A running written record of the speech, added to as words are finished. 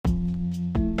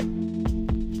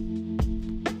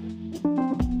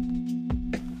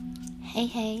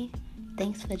Hey,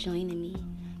 thanks for joining me.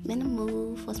 I'm in the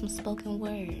mood for some spoken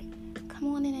word.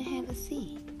 Come on in and have a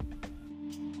seat.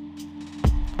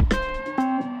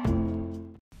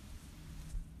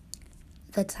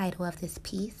 The title of this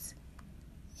piece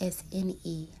is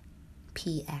NEPS,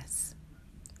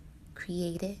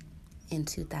 created in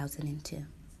 2002.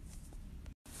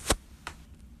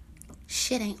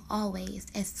 Shit ain't always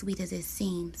as sweet as it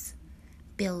seems.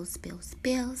 Bills, bills,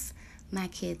 bills. My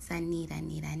kids I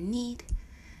need.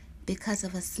 Because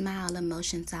of a smile,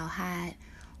 emotions I'll hide,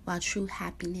 while true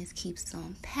happiness keeps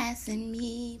on passing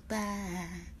me by.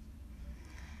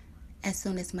 As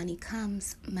soon as money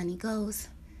comes, money goes.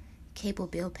 Cable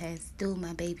bill passed due,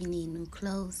 my baby need new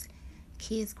clothes.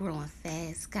 Kids growing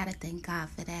fast, gotta thank God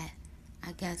for that.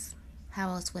 I guess, how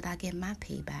else would I get my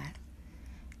payback?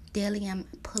 Daily I'm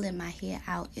pulling my hair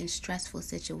out in stressful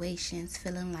situations,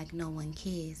 feeling like no one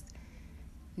cares.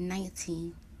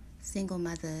 19, single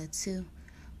mother of 2,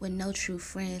 with no true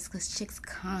friends, cause chicks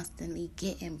constantly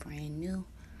getting brand new.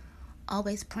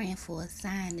 Always praying for a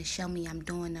sign to show me I'm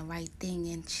doing the right thing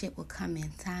and shit will come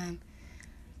in time.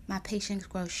 My patience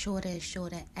grows shorter and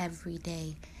shorter every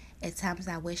day. At times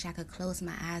I wish I could close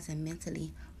my eyes and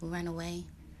mentally run away.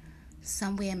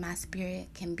 Somewhere my spirit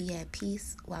can be at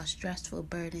peace while stressful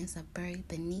burdens are buried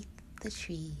beneath the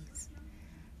trees.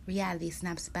 Reality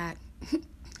snaps back.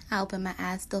 I open my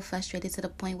eyes, still frustrated to the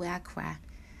point where I cry.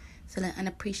 Feeling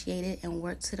unappreciated and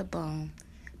worked to the bone.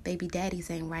 Baby daddies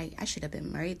ain't right. I should have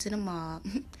been married to the mob.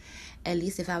 At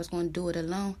least if I was going to do it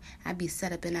alone, I'd be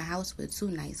set up in a house with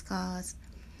 2 nice cars.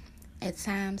 At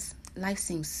times, life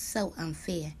seems so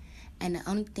unfair. And the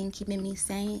only thing keeping me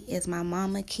sane is my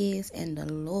mama, kids, and the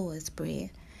Lord's bread.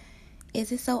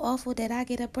 Is it so awful that I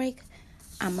get a break?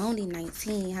 I'm only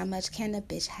 19. How much can a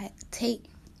bitch take?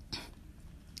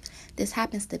 This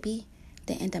happens to be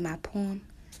the end of my poem.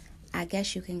 I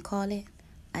guess you can call it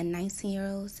a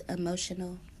 19-year-old's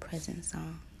emotional prison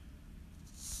song.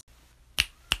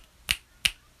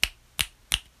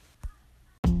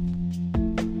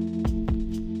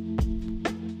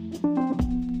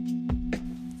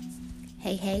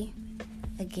 Hey,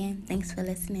 again, thanks for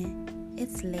listening.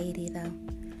 It's Lady, though.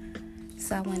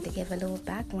 So I wanted to give a little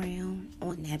background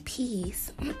on that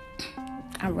piece.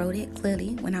 I wrote it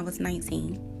clearly when I was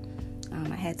 19.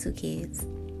 I had 2 kids.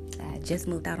 I just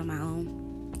moved out on my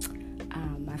own.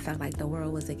 I felt like the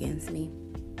world was against me.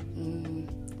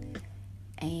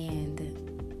 And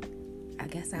I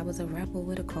guess I was a rebel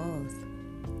with a cause.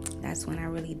 That's when I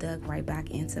really dug right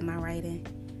back into my writing.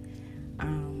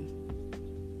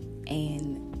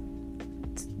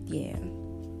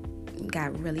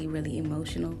 Got really, really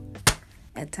emotional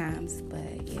at times.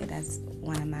 But yeah, that's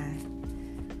one of my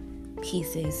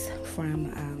pieces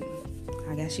from,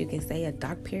 I guess you could say, a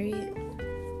dark period.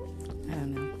 I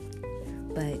don't know.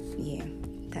 But yeah,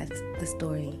 that's the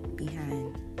story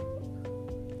behind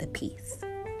the piece.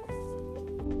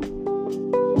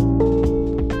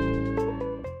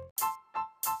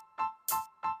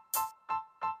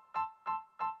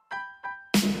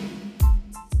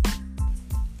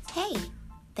 Hey,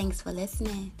 thanks for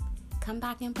listening. Come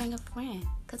back and bring a friend,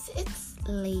 'cause it's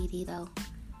Lady, though.